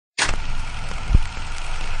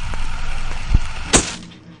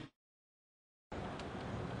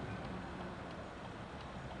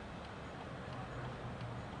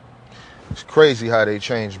It's crazy how they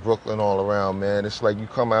changed Brooklyn all around, man. It's like you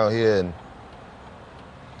come out here and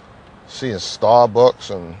seeing Starbucks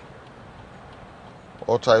and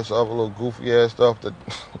all types of other little goofy ass stuff that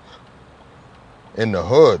in the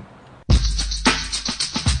hood.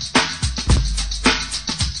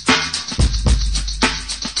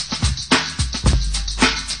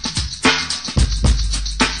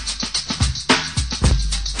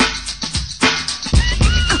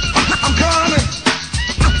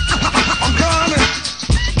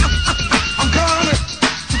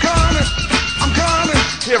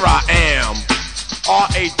 Here I am,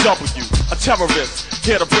 R.A.W., a terrorist,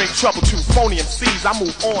 here to bring trouble to phony MCs. I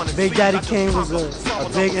move on. And Big Daddy Kane was a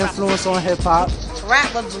big influence on hip-hop.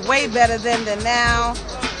 Rap was way better then than now.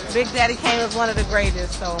 Big Daddy Kane was one of the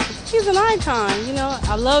greatest, so. He's an icon, you know.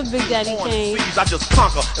 I love Big Daddy Kane. I just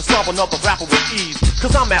conquer and solve another rapper with ease.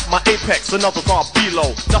 Cause I'm at my apex, another are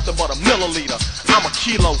below. Nothing but a milliliter. I'm a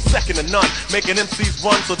kilo, second to none. Making MCs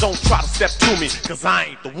run, so don't try to step to me, cause I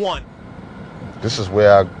ain't the one. This is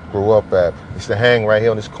where I grew up at. I used to hang right here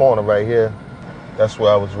on this corner right here. That's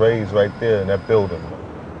where I was raised, right there in that building.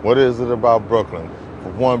 What is it about Brooklyn? For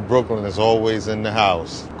one, Brooklyn is always in the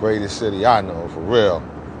house. Greatest city I know, for real.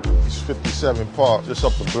 It's 57 Park, just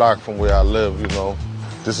up the block from where I live, you know.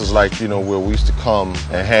 This is like, you know, where we used to come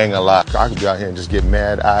and hang a lot. I could be out here and just get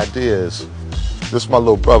mad ideas. This is my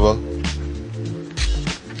little brother,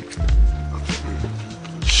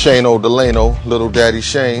 Shane Delano, Little Daddy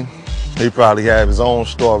Shane. He probably have his own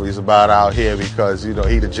stories about out here because, you know,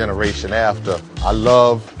 he the generation after. I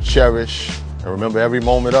love, cherish, and remember every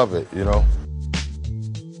moment of it, you know.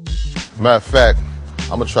 Matter of fact,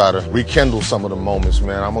 I'm gonna try to rekindle some of the moments,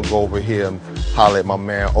 man. I'm gonna go over here and holler at my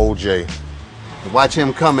man OJ. Watch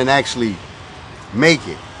him come and actually make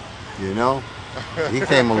it, you know? He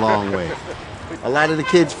came a long way. A lot of the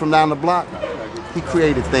kids from down the block, he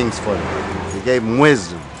created things for them. He gave them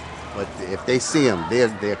wisdom. But if they see him,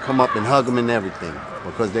 they'll come up and hug him and everything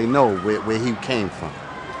because they know where he came from.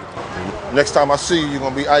 Next time I see you, you're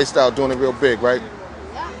going to be iced out doing it real big, right?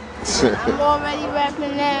 Yeah. I'm already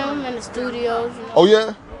rapping now. I'm in the studios. You know? Oh,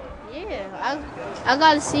 yeah? Yeah. I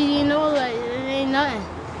got a CD and all that. It ain't nothing.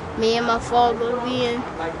 Me and my father be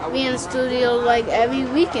in the studio like every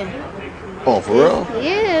weekend. Oh, for real?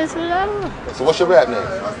 Yeah, that's what I do. So what's your rap name?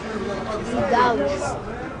 Dollars.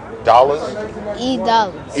 Dollars?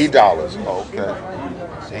 E-Dollars. E-Dollars. Oh, okay.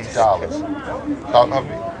 E-Dollars.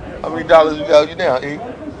 How many dollars you got you now, E?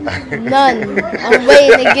 None. I'm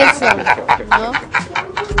waiting to get some. You know?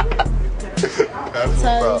 That's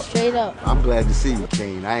Tell you straight up. I'm glad to see you,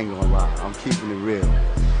 Kane. I ain't gonna lie. I'm keeping it real.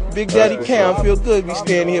 Big Daddy Kane, I feel good to be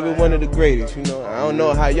standing here with one of the greatest, you know. I don't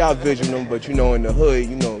know how y'all vision him, but you know, in the hood,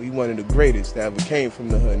 you know, he one of the greatest that ever came from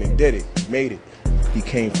the hood and did it, made it. He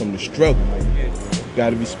came from the struggle, man.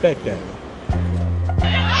 Gotta respect that.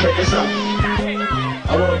 Check this out.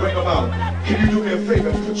 I want to bring them out. Can you do me a favor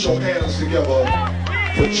and put your hands together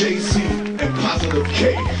for JC and Positive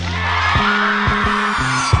K?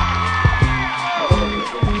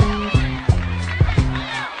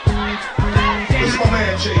 This is my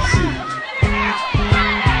man JC.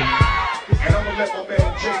 And I'm going to let my man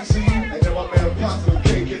JC and then my man Positive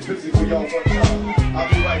K get busy for y'all one time. I'll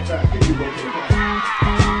be right back. Here you go, K.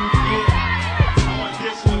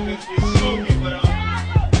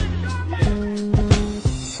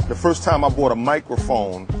 The first time I bought a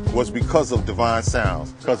microphone was because of Divine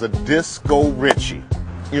Sounds, because of Disco Richie.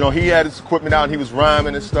 You know, he had his equipment out and he was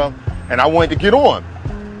rhyming and stuff, and I wanted to get on.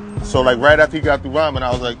 So like right after he got through rhyming,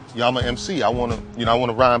 I was like, yeah, I'm an MC. I want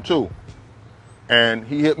to rhyme too. And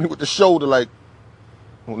he hit me with the shoulder like,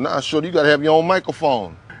 well, nah, shorty, you got to have your own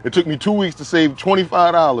microphone. It took me 2 weeks to save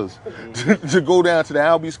 $25 to go down to the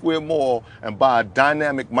Albee Square Mall and buy a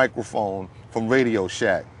dynamic microphone from Radio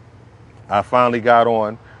Shack. I finally got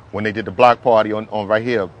on when they did the block party on right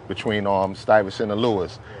here between Stuyvesant and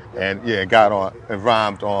Lewis, and yeah, got on and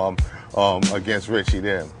rhymed against Richie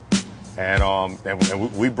then, and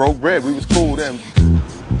we broke bread. We was cool then.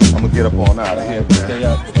 I'm gonna get up on out of here, man. Stay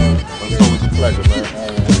up. It's always a pleasure,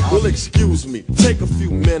 man. Well, excuse me, take a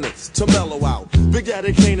few minutes to mellow out. Big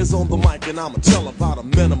Daddy Kane is on the mic, and I'ma tell about a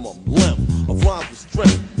minimum length of rhymes with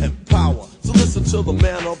strength and power. So listen to the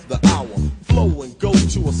man of the hour. Flow and go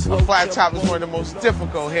to a slow. A flat top is one of the most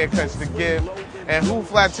difficult haircuts to give. And who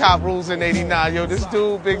flat top rules in 89? Yo, this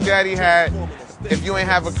dude, Big Daddy, had, if you ain't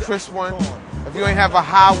have a crisp one, if you ain't have a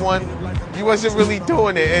high one, you wasn't really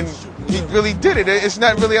doing it. And he really did it. It's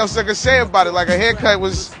not really else I can say about it. Like, a haircut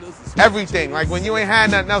was everything. Like, when you ain't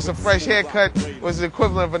had nothing else, a fresh haircut was the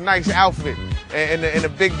equivalent of a nice outfit. And the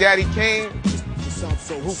Big Daddy Kane,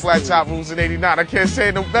 who flat top rules in 89? I can't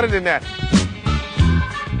say no better than that.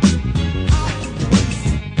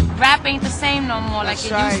 rap ain't the same no more like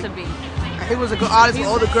it used to be. He was a good artist with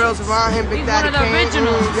all the girls around him. Big Daddy Kane. He's one of the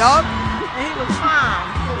originals. Yup. And he was fine.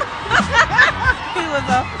 He was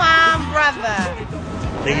a fine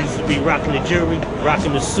brother. They used to be rocking the jewelry,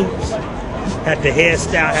 rocking the suits, had the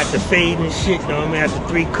hairstyle, had the fade and shit, you know what I mean? Had the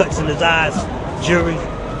 3 cuts in his eyes, jewelry,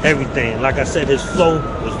 everything. Like I said, his flow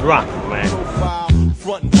was rocking, man.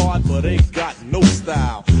 Frontin' hard, but ain't got no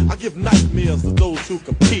style. I give nightmares to those who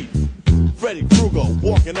compete. Freddy Krueger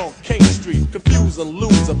walking on Kane Street, confuse and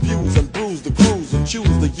lose, abuse and bruise the crews and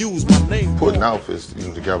choose to use my name. Putting outfits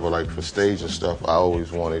together like for stage and stuff, I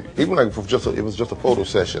always wanted, even like for it was just a photo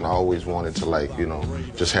session, I always wanted to like, you know,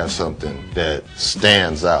 just have something that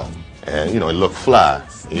stands out. And, you know, it looked fly.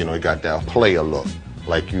 You know, it got that player look.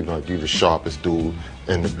 Like, you know, you're the sharpest dude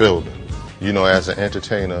in the building. You know, as an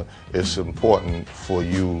entertainer, it's important for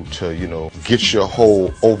you to, you know, get your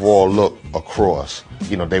whole overall look across.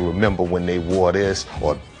 You know, they remember when they wore this,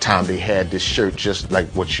 or time they had this shirt just like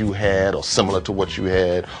what you had, or similar to what you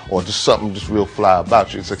had, or just something just real fly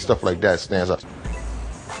about you. It's like stuff like that stands out.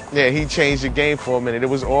 Yeah, he changed the game for a minute. It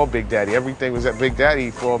was all Big Daddy. Everything was at Big Daddy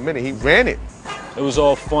for a minute. He ran it. It was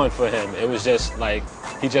all fun for him. It was just like,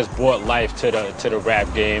 he just brought life to the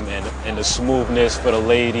rap game and the smoothness for the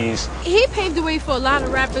ladies. He paved the way for a lot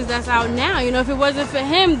of rappers that's out now. You know, if it wasn't for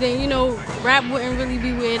him, then, you know, rap wouldn't really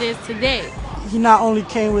be where it is today. He not only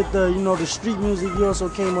came with the, you know, the street music, he also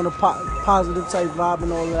came on a positive type vibe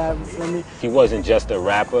and all that, you feel me? He wasn't just a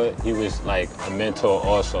rapper, he was like a mentor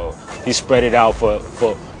also. He spread it out for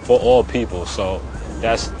all people, so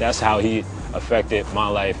that's how he affected my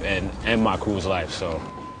life and my crew's life, so.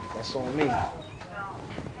 That's on me.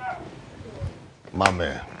 My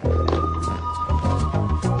man.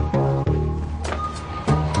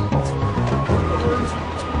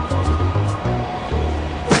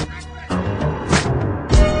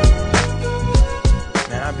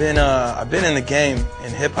 Man, I've been in the game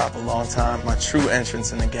in hip hop a long time. My true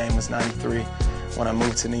entrance in the game was '93 when I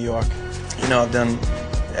moved to New York. You know, I've done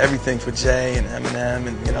everything for Jay and Eminem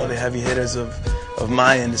and, you know, the heavy hitters of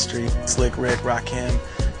my industry, Slick Rick, Rakim,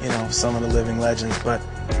 you know, some of the living legends. But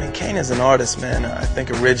I mean, Kane as an artist, man, I think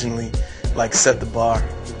originally like set the bar,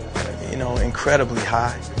 you know, incredibly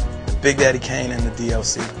high. Big Daddy Kane and the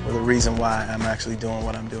DLC were the reason why I'm actually doing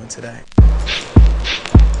what I'm doing today.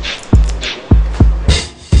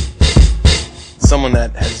 Someone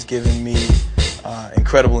that has given me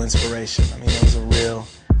incredible inspiration. I mean, there was a real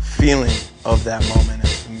feeling of that moment, and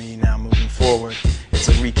for me now moving forward, it's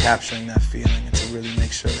a recapturing that feeling and to really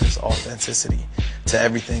make sure there's authenticity to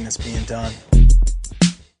everything that's being done.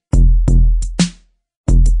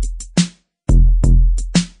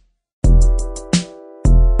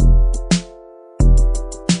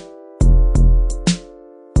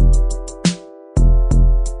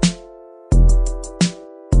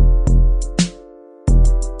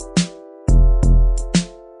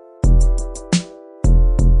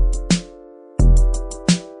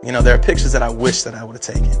 You know, there are pictures that I wish that I would have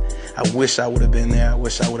taken. I wish I would have been there. I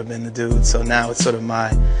wish I would have been the dude. So now it's sort of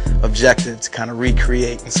my objective to kind of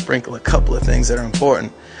recreate and sprinkle a couple of things that are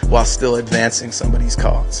important while still advancing somebody's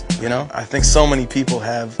cause. You know, I think so many people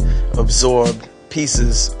have absorbed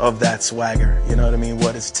pieces of that swagger. You know what I mean?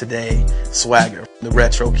 What is today swagger? The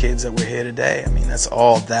retro kids that we're here today, I mean, that's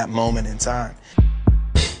all that moment in time.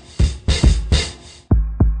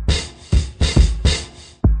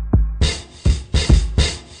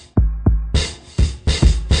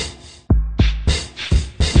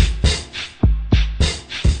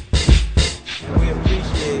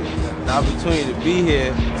 Opportunity to be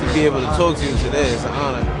here, to be able to talk to you today. It's an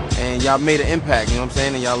honor. And y'all made an impact, you know what I'm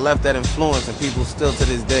saying? And y'all left that influence, and people still to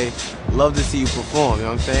this day love to see you perform, you know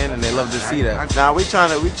what I'm saying? And they love to see that. Now we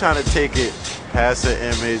trying to take it past the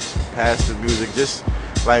image, past the music, just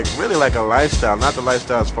like really like a lifestyle. Not the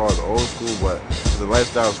lifestyle as far as old school, but the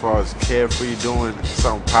lifestyle as far as carefree, doing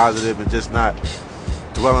something positive and just not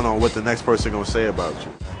dwelling on what the next person gonna say about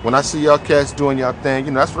you. When I see y'all cats doing y'all thing,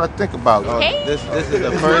 you know, that's what I think about. This is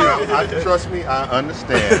the first. Trust me, I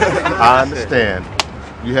understand. I understand.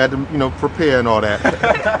 You had to, you know, prepare and all that,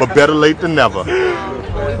 but better late than never.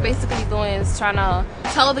 What we're basically doing is trying to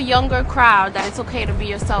tell the younger crowd that it's okay to be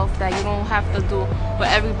yourself, that you don't have to do what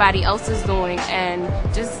everybody else is doing, and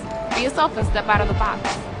just be yourself and step out of the box.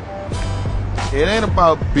 It ain't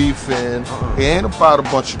about beefing. It ain't about a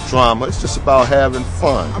bunch of drama. It's just about having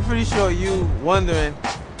fun. I'm pretty sure you wondering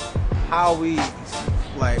how we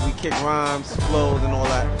kick rhymes, flows, and all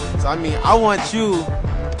that. So I mean, I want you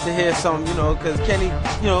to hear something, you know, because Kenny,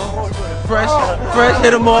 you know, fresh,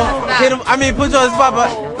 hit him off, I mean, put you on the spot, but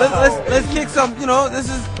let's kick some, you know. This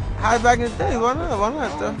is high back in the day. Why not? Why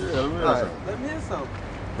not? Though? Yeah, Let me hear something.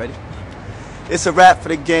 Ready? It's a rap for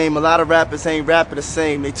the game. A lot of rappers ain't rapping the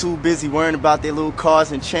same. They too busy worrying about their little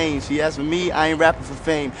cars and chains. See, as for me, I ain't rapping for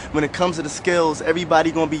fame. When it comes to the skills,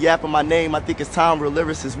 everybody gonna be yapping my name. I think it's time real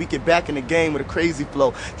lyricists. We get back in the game with a crazy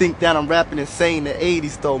flow. Think that I'm rapping insane. The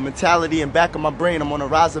 80s though. Mentality in back of my brain. I'm on the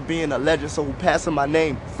rise of being a legend. So who passing my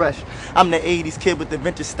name? Fresh. I'm the 80s kid with the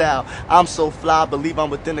vintage style. I'm so fly, believe I'm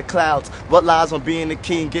within the clouds. What lies on being the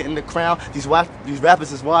king, getting the crown? These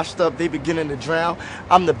rappers is washed up. They beginning to drown.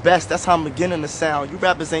 I'm the best. That's how I'm beginning the sound. You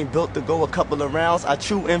rappers ain't built to go a couple of rounds. I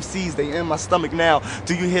chew MCs, they in my stomach now.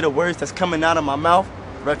 Do you hear the words that's coming out of my mouth?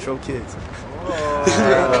 Retro kids.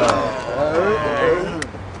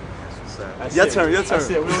 Your turn. That's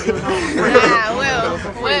it. Will.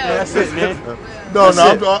 That's it, man. No,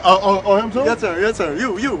 him too? Your turn.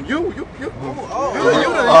 You. You the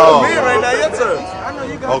man right now. Your turn. I know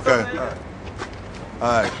you got okay.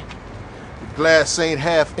 All right. The glass ain't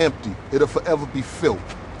half empty. It'll forever be filled.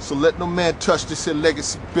 So let no man touch this here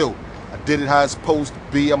legacy built. I did it how it's supposed to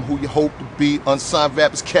be. I'm who you hope to be. Unsigned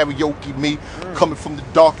rappers karaoke me. Coming from the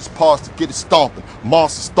darkest parts to get it stomping.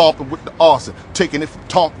 Monster stomping with the arson. Taking it from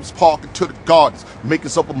Tompkins Park into the gardens. Making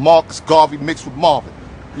up a Marcus Garvey mixed with Marvin.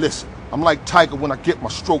 Listen, I'm like Tiger when I get my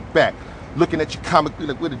stroke back. Looking at you comically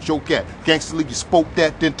like where the joke at. Gangsta League, you spoke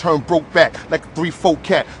that, then turned broke back like a 3-4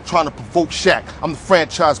 cat trying to provoke Shaq. I'm the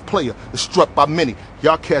franchise player, the struck by many.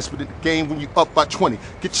 Y'all cats within the game when you up by 20.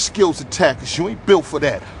 Get your skills intact, cause you ain't built for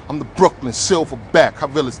that. I'm the Brooklyn Silverback, how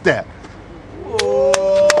real is that?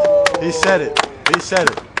 He said it.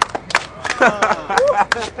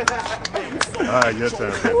 Alright, your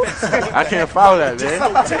turn. I can't follow that, man.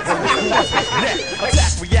 Attack,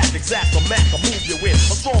 react, exact, or Mac, or move you in. A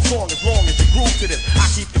strong song as long as you groove to this. I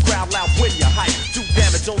keep the crowd loud when you hype. Do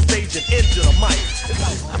damage on stage and injure the mic.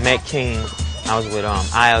 I met Kane. I was with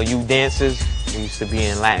ILU dancers. We used to be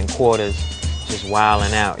in Latin quarters, just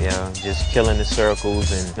wilding out, yo. Just killing the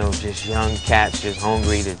circles and, just young cats just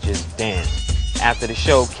hungry to just dance. After the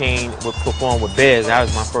show, Kane would perform with Bez. That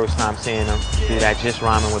was my first time seeing him do that Just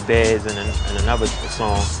Rhyming with Bez and another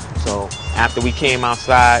song. So after we came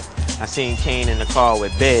outside, I seen Kane in the car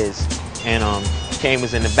with Bez, and Kane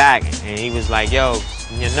was in the back, and he was like, yo,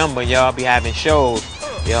 your number, yo, I'll be having shows.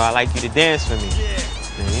 Yo, I'd like you to dance for me.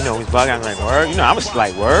 And he's bugging. I was like, word? I was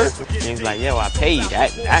like, word? And he's like, yo, I pay you.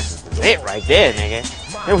 That's it right there, nigga.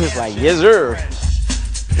 It was like, yes, sir.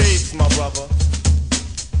 Peace, my brother.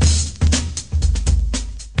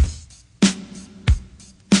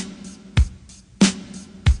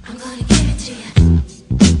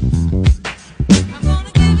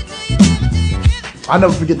 I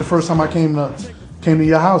never forget the first time I came to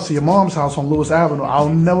your house, to your mom's house on Lewis Avenue. I'll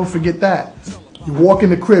never forget that. You walk in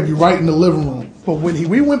the crib, you right in the living room. But when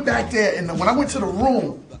we went back there, and when I went to the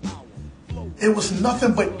room, it was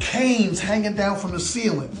nothing but canes hanging down from the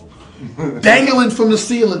ceiling, dangling from the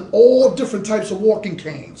ceiling, all different types of walking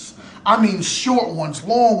canes. I mean, short ones,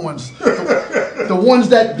 long ones, the ones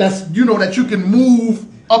that you can move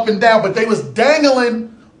up and down, but they was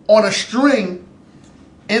dangling on a string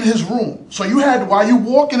in his room. So while you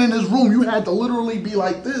walking in his room, you had to literally be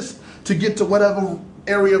like this to get to whatever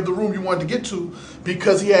area of the room you wanted to get to,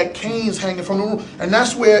 because he had canes hanging from the room. And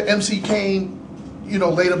that's where MC Kane,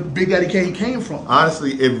 later Big Daddy Kane came from.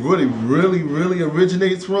 Honestly, it really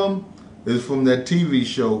originates from that TV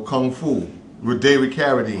show Kung Fu with David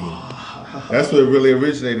Carradine. That's where it really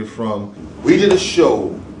originated from. We did a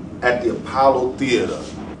show at the Apollo Theater.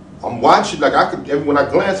 I'm watching, when I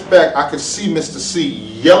glanced back, I could see Mr. C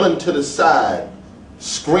yelling to the side,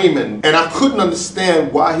 screaming, and I couldn't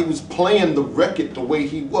understand why he was playing the record the way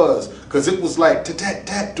he was, because it was like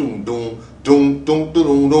tat doom doom doom doom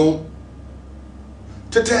doom doom,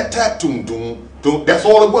 tat doom doom doom. That's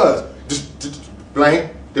all it was. Just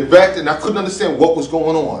blank. The back, and I couldn't understand what was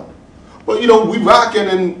going on. But we rocking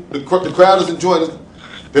and the crowd is enjoying it.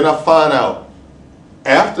 Then I find out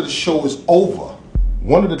after the show is over,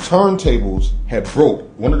 one of the turntables had broke.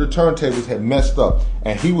 One of the turntables had messed up.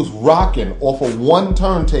 And he was rocking off of one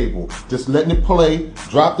turntable, just letting it play,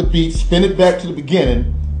 drop the beat, spin it back to the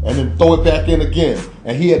beginning, and then throw it back in again.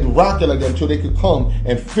 And he had to rock it like that until they could come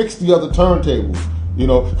and fix the other turntables.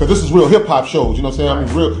 Because this is real hip-hop shows, you know what I'm saying? I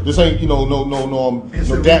mean, real, this ain't, no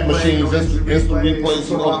DAT machines, instant replays,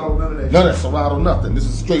 none of that, Serato, nothing. This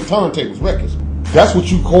is straight turntables, records. That's what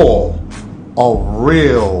you call a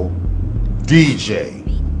real DJ.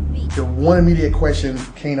 The one immediate question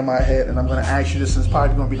came to my head, and I'm going to ask you this, and it's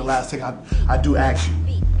probably going to be the last thing I do ask you.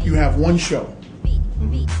 You have one show.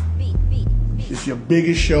 It's your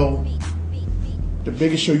biggest show, the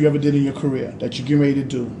biggest show you ever did in your career that you're getting ready to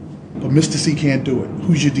do. But Mr. C can't do it.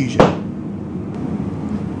 Who's your DJ?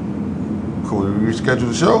 Cool. reschedule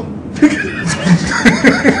the show?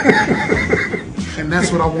 And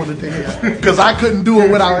that's what I wanted to hear. Because I couldn't do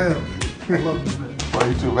it without him. I love you, man. Oh,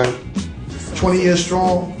 you too, man. 20 years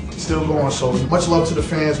strong, still going. So much love to the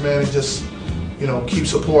fans, man, and just, you know, keep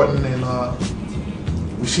supporting, and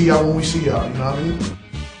we see y'all when we see y'all, you know what I mean?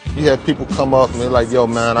 You had people come up and they're like, yo,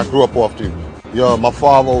 man, I grew up off you. Yo, my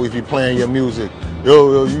father always be playing your music.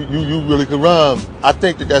 Yo, you really can rhyme. I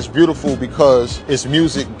think that that's beautiful because it's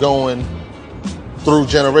music going through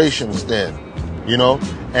generations then, you know?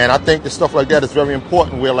 And I think that stuff like that is very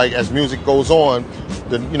important where, like, as music goes on,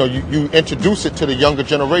 you know, you introduce it to the younger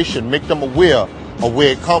generation, make them aware of where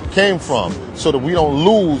it came from so that we don't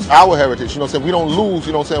lose our heritage, you know what I'm saying? We don't lose,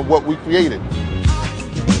 you know what I'm saying, what we created.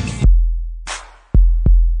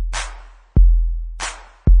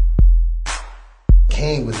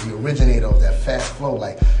 Kane was the originator of that fast flow,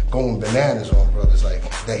 like going bananas on brothers, like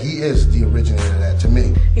that. He is the originator of that to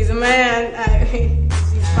me. He's a man.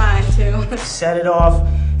 He's fine too. Set It Off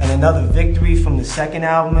and another victory from the second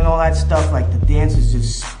album and all that stuff. Like the dancers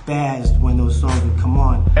just spazzed when those songs would come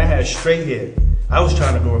on. I had straight hair. I was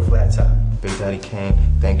trying to grow a flat top. Big Daddy Kane,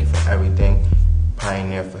 thank you for everything.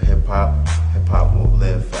 Pioneer for hip hop. Hip hop will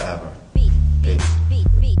live forever. Peace.